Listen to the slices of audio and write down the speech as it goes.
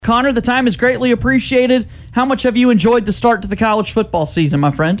Connor, the time is greatly appreciated. How much have you enjoyed the start to the college football season,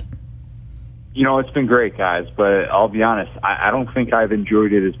 my friend? You know, it's been great, guys, but I'll be honest, I don't think I've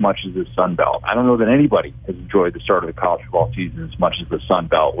enjoyed it as much as the Sun Belt. I don't know that anybody has enjoyed the start of the college football season as much as the Sun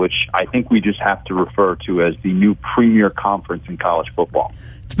Belt, which I think we just have to refer to as the new premier conference in college football.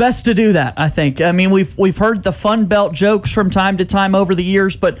 It's best to do that, I think. I mean, we've heard the Fun Belt jokes from time to time over the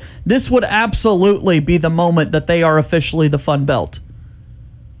years, but this would absolutely be the moment that they are officially the Fun Belt.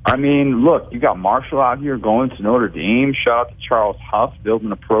 I mean, look, you got Marshall out here going to Notre Dame. Shout out to Charles Huff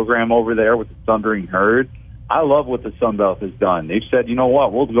building a program over there with the Thundering Herd. I love what the Sun Belt has done. They've said, you know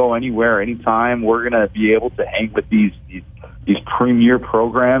what, we'll go anywhere, anytime. We're going to be able to hang with these premier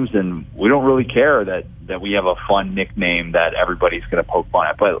programs, and we don't really care that we have a fun nickname that everybody's going to poke fun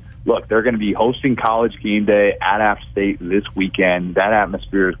at. But look, they're going to be hosting College Game Day at App State this weekend. That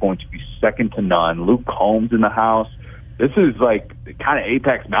atmosphere is going to be second to none. Luke Combs in the house. This is like kind of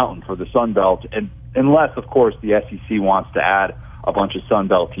apex mountain for the Sun Belt, and unless, of course, the SEC wants to add a bunch of Sun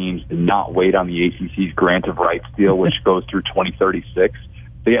Belt teams and not wait on the ACC's grant of rights deal, which goes through 2036.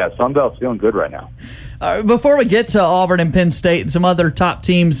 So, yeah, Sun Belt's feeling good right now. Before we get to Auburn and Penn State and some other top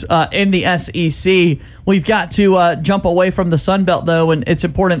teams in the SEC, we've got to jump away from the Sun Belt, though, and it's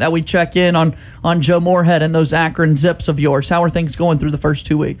important that we check in on Joe Moorhead and those Akron Zips of yours. How are things going through the first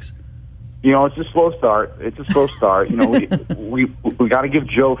 2 weeks? You know, it's a slow start. You know, we got to give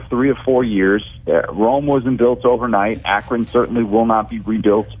Joe 3 or 4 years. Rome wasn't built overnight. Akron certainly will not be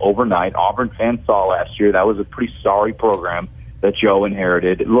rebuilt overnight. Auburn fans saw last year that was a pretty sorry program that Joe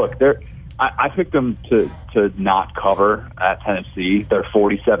inherited. Look, I picked them to not cover at Tennessee. They're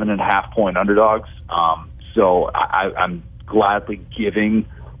 47.5-point underdogs. So I'm gladly giving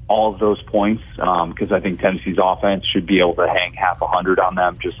all of those points because I think Tennessee's offense should be able to hang half 100 on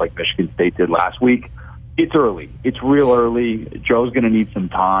them, just like Michigan State did last week. It's early. It's real early. Joe's going to need some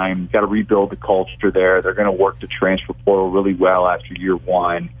time. Got to rebuild the culture there. They're going to work the transfer portal really well after year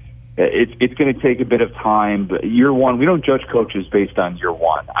one. It's going to take a bit of time, but year one, we don't judge coaches based on year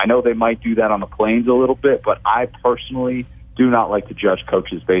one. I know they might do that on the Plains a little bit, but I personally do not like to judge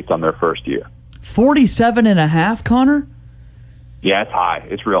coaches based on their first year. 47.5, Connor? Yeah, it's high.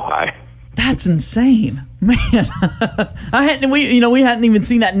 It's real high. That's insane, man. We hadn't even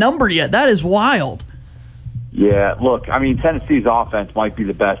seen that number yet. That is wild. Yeah, look, I mean, Tennessee's offense might be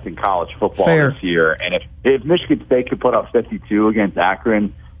the best in college football this year, and if Michigan State could put up 52 against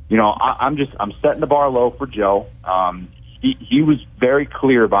Akron, you know, I'm setting the bar low for Joe. He was very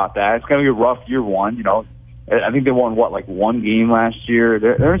clear about that. It's going to be a rough year one. You know, I think they won one game last year.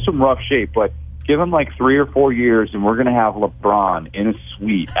 They're in some rough shape, but give him 3 or 4 years, and we're going to have LeBron in a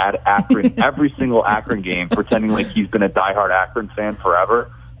suite at Akron every single Akron game, pretending like he's been a diehard Akron fan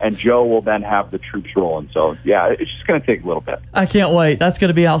forever. And Joe will then have the troops rolling. So, yeah, it's just going to take a little bit. I can't wait. That's going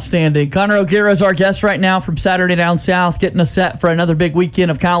to be outstanding. Connor O'Gara is our guest right now from Saturday Down South, getting us set for another big weekend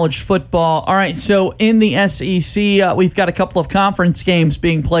of college football. All right, so in the SEC, we've got a couple of conference games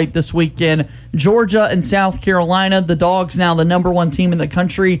being played this weekend. Georgia and South Carolina. The Dogs now the number one team in the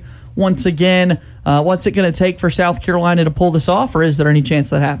country once again. What's it going to take for South Carolina to pull this off, or is there any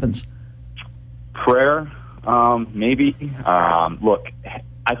chance that happens? Prayer, maybe. Look,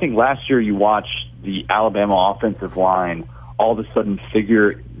 I think last year you watched the Alabama offensive line all of a sudden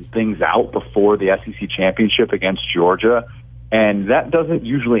figure things out before the SEC championship against Georgia, and that doesn't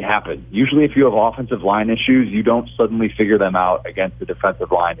usually happen. Usually if you have offensive line issues, you don't suddenly figure them out against the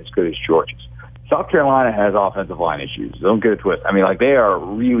defensive line as good as Georgia's. South Carolina has offensive line issues. Don't get it twisted. I mean, they are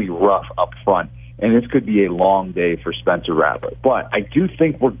really rough up front, and this could be a long day for Spencer Rattler. But I do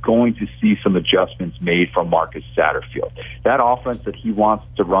think we're going to see some adjustments made from Marcus Satterfield. That offense that he wants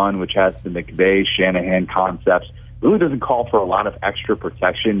to run, which has the McVay, Shanahan concepts, really doesn't call for a lot of extra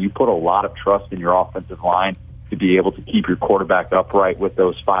protection. You put a lot of trust in your offensive line to be able to keep your quarterback upright with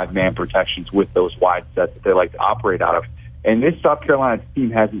those 5-man protections, with those wide sets that they like to operate out of. And this South Carolina team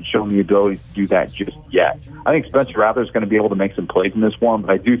hasn't shown the ability to do that just yet. I think Spencer Rattler is going to be able to make some plays in this one,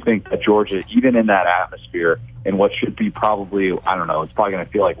 but I do think that Georgia, even in that atmosphere, in what should be probably, I don't know, it's probably going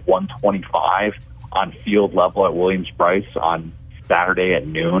to feel like 125 on field level at Williams-Brice on Saturday at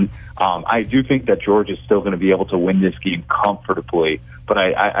noon. I do think that Georgia is still going to be able to win this game comfortably, but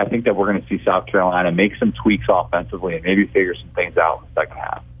I think that we're going to see South Carolina make some tweaks offensively and maybe figure some things out in the second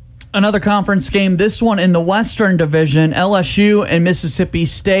half. Another conference game, this one in the Western Division, LSU and Mississippi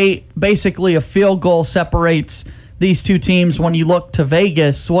State. Basically, a field goal separates these two teams when you look to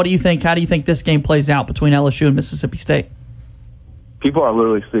Vegas. What do you think? How do you think this game plays out between LSU and Mississippi State? People are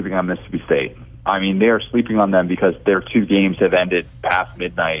literally sleeping on Mississippi State. I mean, they are sleeping on them because their 2 games have ended past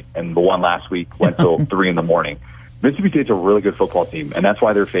midnight, and the one last week went till 3 in the morning. Mississippi State's a really good football team, and that's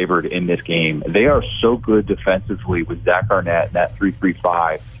why they're favored in this game. They are so good defensively with Zach Arnett and that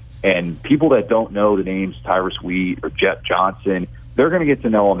 3-3-5. And people that don't know the names Tyrus Wheat or Jet Johnson, they're going to get to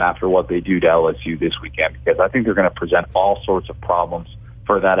know them after what they do to LSU this weekend, because I think they're going to present all sorts of problems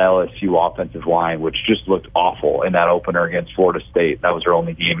for that LSU offensive line, which just looked awful in that opener against Florida State. That was their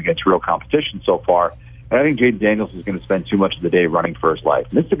only game against real competition so far. And I think Jaden Daniels is going to spend too much of the day running for his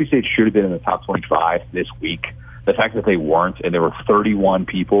life. Mississippi State should have been in the top 25 this week. The fact that they weren't, and there were 31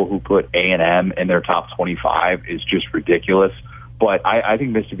 people who put A&M in their top 25, is just ridiculous. But I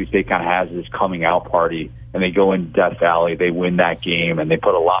think Mississippi State kind of has this coming out party, and they go in Death Valley, they win that game, and they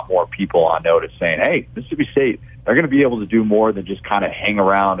put a lot more people on notice saying, hey, Mississippi State, they're going to be able to do more than just kind of hang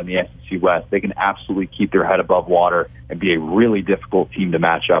around in the SEC West. They can absolutely keep their head above water and be a really difficult team to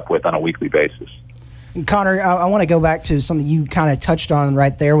match up with on a weekly basis. Connor, I want to go back to something you kind of touched on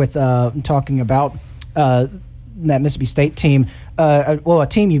right there with talking about that Mississippi State team. A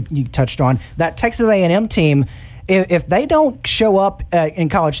team you touched on, that Texas A&M team. If they don't show up in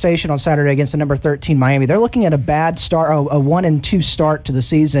College Station on Saturday against the number 13 Miami, they're looking at a bad start, a 1-2 start to the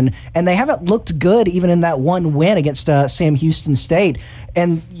season, and they haven't looked good even in that one win against Sam Houston State.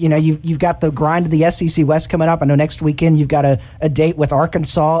 And you've got the grind of the SEC West coming up. I know next weekend you've got a date with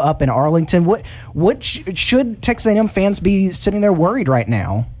Arkansas up in Arlington. What should Texas A&M fans be sitting there worried right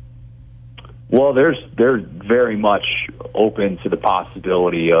now? Well, they're very much open to the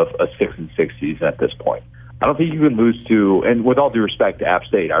possibility of a 6-6 season at this point. I don't think you can lose to, and with all due respect to App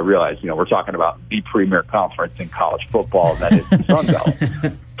State, I realize, we're talking about the premier conference in college football, that is the Sun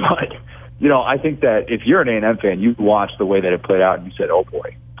Belt. But, I think that if you're an A&M fan, you watched the way that it played out and you said, oh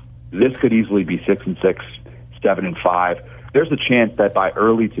boy, this could easily be 6-6, 7-5. There's a chance that by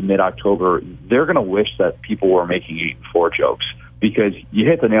early to mid-October, they're going to wish that people were making 8-4 jokes, because you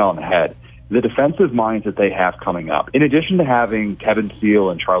hit the nail on the head. The defensive minds that they have coming up, in addition to having Kevin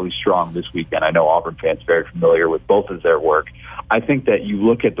Steele and Charlie Strong this weekend, I know Auburn fans are very familiar with both of their work. I think that you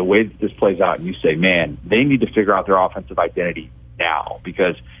look at the way that this plays out and you say, man, they need to figure out their offensive identity now,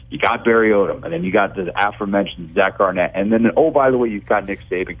 because you got Barry Odom, and then you got the aforementioned Zach Arnett, and then, oh, by the way, you've got Nick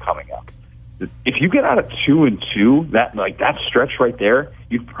Saban coming up. If you get out of 2-2, that stretch right there,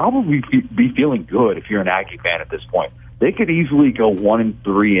 you'd probably be feeling good if you're an Aggie fan at this point. They could easily go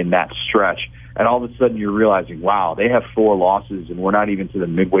 1-3 in that stretch, and all of a sudden you're realizing, wow, they have 4 losses, and we're not even to the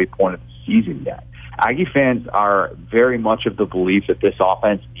midway point of the season yet. Aggie fans are very much of the belief that this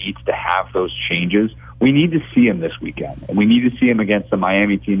offense needs to have those changes. We need to see them this weekend, and we need to see them against the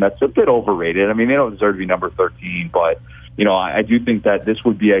Miami team that's a bit overrated. I mean, they don't deserve to be number 13, but I do think that this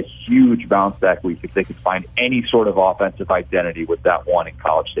would be a huge bounce-back week if they could find any sort of offensive identity with that one in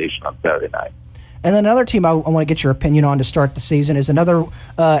College Station on Saturday night. And then another team I want to get your opinion on to start the season is another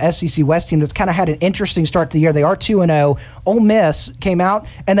SEC West team that's kind of had an interesting start to the year. They are 2-0. Ole Miss came out,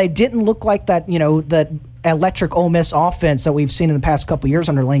 and they didn't look like that, that electric Ole Miss offense that we've seen in the past couple of years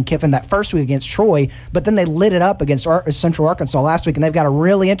under Lane Kiffin that first week against Troy, but then they lit it up against Central Arkansas last week, and they've got a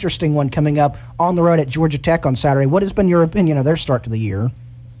really interesting one coming up on the road at Georgia Tech on Saturday. What has been your opinion of their start to the year?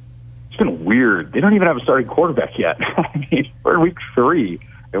 It's been weird. They don't even have a starting quarterback yet. I mean, we're in week 3.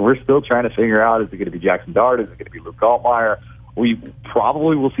 And we're still trying to figure out, is it going to be Jackson Dart? Is it going to be Luke Altmaier? We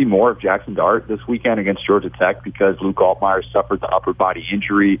probably will see more of Jackson Dart this weekend against Georgia Tech, because Luke Altmaier suffered the upper body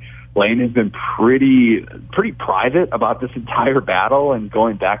injury. Lane has been pretty private about this entire battle and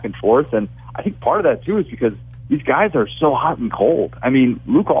going back and forth. And I think part of that, too, is because these guys are so hot and cold. I mean,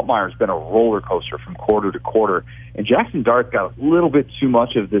 Luke Altmaier has been a roller coaster from quarter to quarter. And Jackson Dart's got a little bit too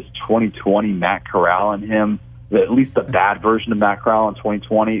much of this 2020 Matt Corral in him. At least the bad version of Matt Corral in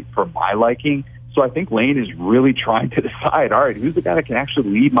 2020 for my liking. So I think Lane is really trying to decide, all right, who's the guy that can actually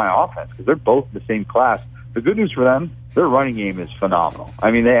lead my offense? Because they're both in the same class. The good news for them, their running game is phenomenal.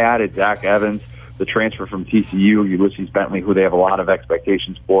 I mean, they added Zach Evans, the transfer from TCU, Ulysses Bentley, who they have a lot of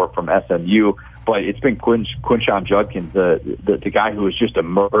expectations for from SMU. But it's been Quinshon Judkins, the guy who has just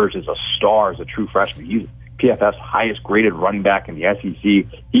emerged as a star, as a true freshman. He's PFF's highest graded running back in the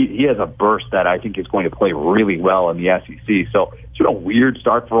SEC. He has a burst that I think is going to play really well in the SEC. So it's been a weird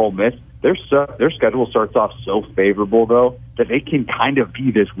start for Ole Miss. Their schedule starts off so favorable, though, that they can kind of be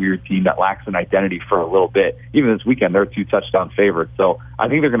this weird team that lacks an identity for a little bit. Even this weekend, they're 2-touchdown favorites. So I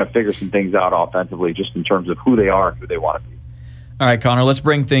think they're going to figure some things out offensively, just in terms of who they are and who they want to be. All right, Connor, let's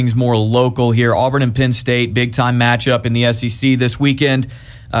bring things more local here. Auburn and Penn State, big-time matchup in the SEC this weekend.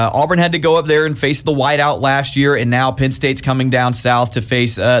 Auburn had to go up there and face the whiteout last year, and now Penn State's coming down south to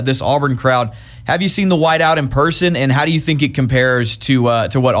face this Auburn crowd. Have you seen the whiteout in person, and how do you think it compares to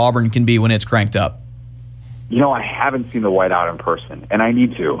what Auburn can be when it's cranked up? I haven't seen the whiteout in person, and I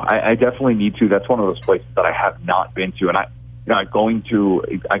need to. I definitely need to. That's one of those places that I have not been to, and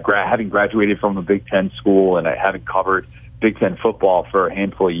having graduated from a Big Ten school and having covered Big Ten football for a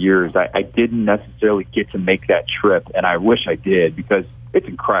handful of years, I didn't necessarily get to make that trip, and I wish I did because it's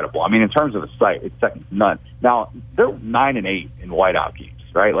incredible. I mean, in terms of the site, it's second to none. Now, they're 9-8 in whiteout games,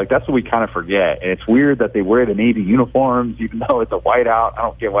 right? Like, that's what we kind of forget, and it's weird that they wear the Navy uniforms even though it's a whiteout. I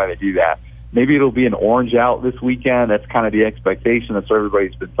don't get why they do that. Maybe it'll be an orange out this weekend. That's kind of the expectation. That's what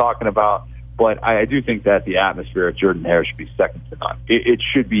everybody's been talking about. But I do think that the atmosphere at Jordan-Hare should be second to none. It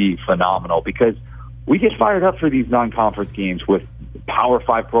should be phenomenal because we get fired up for these non-conference games with Power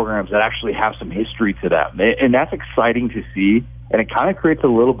 5 programs that actually have some history to them. And that's exciting to see, and it kind of creates a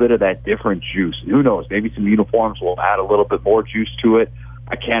little bit of that different juice. Who knows? Maybe some uniforms will add a little bit more juice to it.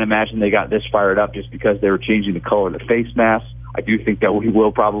 I can't imagine they got this fired up just because they were changing the color of the face mask. I do think that we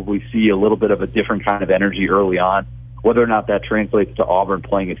will probably see a little bit of a different kind of energy early on. Whether or not that translates to Auburn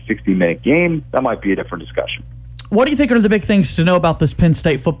playing a 60-minute game, that might be a different discussion. What do you think are the big things to know about this Penn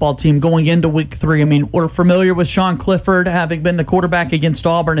State football team going into Week 3? I mean, we're familiar with Sean Clifford having been the quarterback against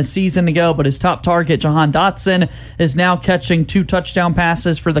Auburn a season ago, but his top target, Jahan Dotson, is now catching 2 touchdown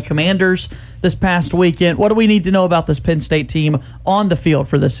passes for the Commanders this past weekend. What do we need to know about this Penn State team on the field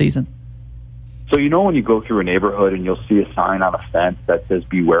for this season? So when you go through a neighborhood and you'll see a sign on a fence that says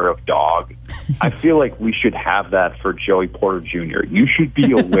beware of dog, I feel like we should have that for Joey Porter Jr. You should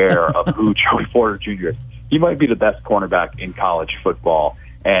be aware of who Joey Porter Jr. is. He might be the best cornerback in college football.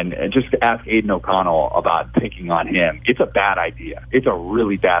 And just ask Aiden O'Connell about picking on him. It's a bad idea. It's a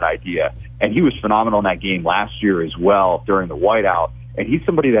really bad idea. And he was phenomenal in that game last year as well during the whiteout. And he's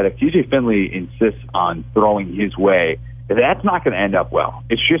somebody that if TJ Finley insists on throwing his way, that's not going to end up well.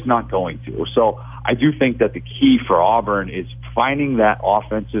 It's just not going to. So I do think that the key for Auburn is finding that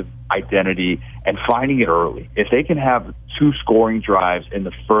offensive identity and finding it early. If they can have 2 scoring drives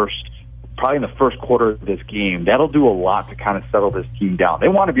probably in the first quarter of this game, that'll do a lot to kind of settle this team down. They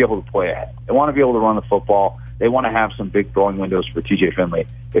want to be able to play ahead. They want to be able to run the football. They want to have some big throwing windows for TJ Finley.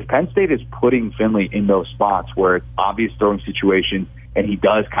 If Penn State is putting Finley in those spots where it's obvious throwing situations and he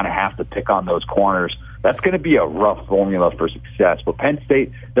does kind of have to pick on those corners, that's going to be a rough formula for success. But Penn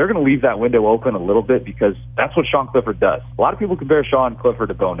State, they're going to leave that window open a little bit because that's what Sean Clifford does. A lot of people compare Sean Clifford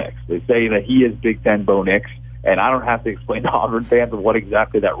to Bo Nix. They say that he is Big Ten Bo Nix, and I don't have to explain to Auburn fans of what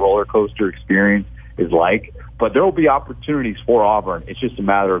exactly that roller coaster experience is like. But there will be opportunities for Auburn. It's just a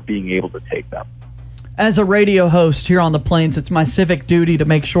matter of being able to take them. As a radio host here on the Plains, it's my civic duty to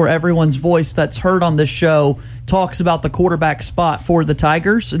make sure everyone's voice that's heard on this show talks about the quarterback spot for the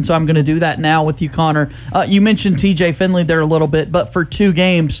Tigers, and so I'm going to do that now with you, Connor. You mentioned TJ Finley there a little bit, but for 2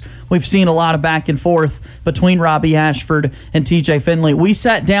 games, we've seen a lot of back and forth between Robbie Ashford and TJ Finley. We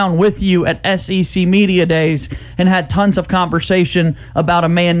sat down with you at SEC Media Days and had tons of conversation about a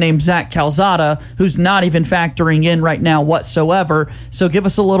man named Zach Calzada, who's not even factoring in right now whatsoever. So give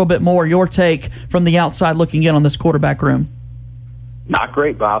us a little bit more, your take from the outside looking in on this quarterback room. Not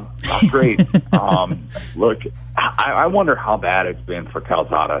great, Bob. Not great. Look, I wonder how bad it's been for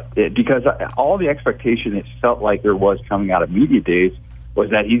Calzada because all the expectation it felt like there was coming out of media days was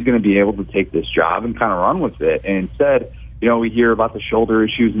that he's going to be able to take this job and kind of run with it. And instead, we hear about the shoulder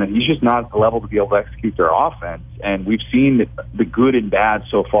issues and that he's just not at the level to be able to execute their offense. And we've seen the good and bad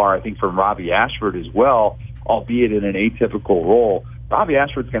so far, I think, from Robbie Ashford as well, albeit in an atypical role. Robbie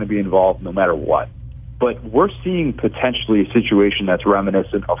Ashford's going to be involved no matter what. But we're seeing potentially a situation that's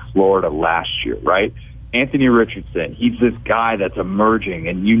reminiscent of Florida last year, right? Anthony Richardson, he's this guy that's emerging,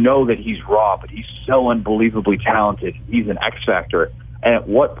 and you know that he's raw, but he's so unbelievably talented. He's an X factor. And at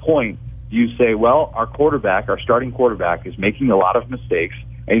what point do you say, well, our starting quarterback is making a lot of mistakes,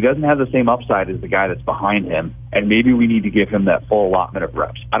 and he doesn't have the same upside as the guy that's behind him, and maybe we need to give him that full allotment of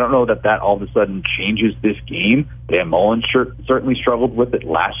reps. I don't know that all of a sudden changes this game. Dan Mullen certainly struggled with it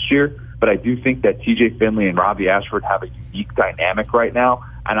last year, but I do think that TJ Finley and Robbie Ashford have a unique dynamic right now,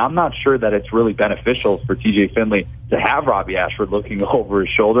 and I'm not sure that it's really beneficial for TJ Finley to have Robbie Ashford looking over his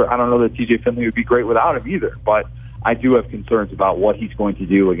shoulder. I don't know that TJ Finley would be great without him either, but I do have concerns about what he's going to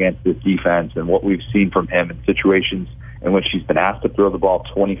do against this defense and what we've seen from him in situations in which he's been asked to throw the ball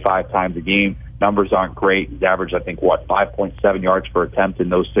 25 times a game. Numbers aren't great. He's averaged, 5.7 yards per attempt in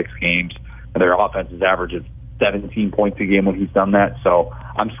those 6 games, and their offense is averaging 17 points a game when he's done that. So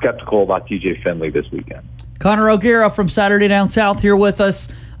I'm skeptical about TJ Finley this weekend. Connor O'Gara from Saturday Down South here with us.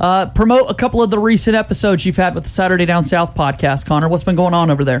 Promote a couple of the recent episodes you've had with the Saturday Down South podcast. Connor, what's been going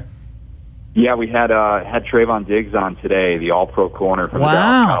on over there? Yeah, we had Trayvon Diggs on today, the all-pro corner for the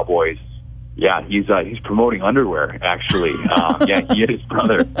Dallas Cowboys. Yeah, he's promoting underwear, actually. He and his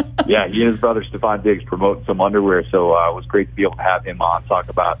brother. Yeah, he and his brother, Stephon Diggs, promote some underwear. So it was great to be able to have him on, talk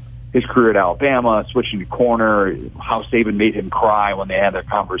about his career at Alabama, switching to corner, how Saban made him cry when they had their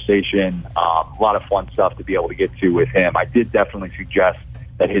conversation. A lot of fun stuff to be able to get to with him. I did definitely suggest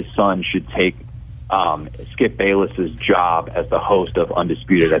that his son should take Skip Bayless's job as the host of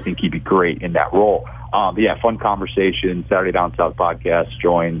Undisputed. I think he'd be great in that role. Fun conversation. Saturday Down South podcast.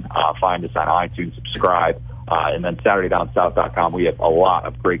 Join. Find us on iTunes. Subscribe. And then SaturdayDownSouth.com. We have a lot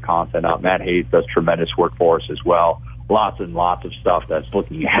of great content out. Matt Hayes does tremendous work for us as well. Lots and lots of stuff that's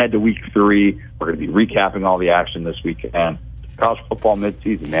looking ahead to Week 3. We're going to be recapping all the action this weekend. College football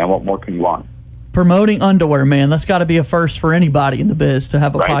midseason, man. What more can you want? Promoting underwear, man. That's got to be a first for anybody in the biz to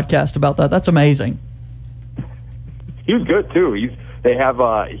have a podcast about that. That's amazing. He was good too. They have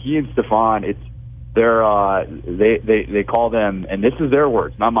he and Stephon. They call them, and this is their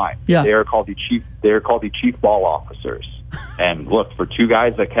words, not mine. Yeah. They are called the chief ball officers. And look, for two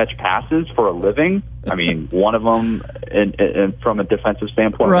guys that catch passes for a living, I mean, one of them and from a defensive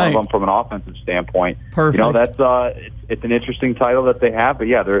standpoint, one of them from an offensive standpoint. Perfect. That's it's an interesting title that they have, but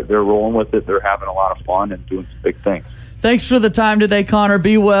yeah, they're rolling with it. They're having a lot of fun and doing some big things. Thanks for the time today, Connor.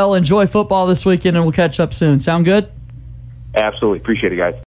 Be well. Enjoy football this weekend, and we'll catch up soon. Sound good? Absolutely. Appreciate it, guys.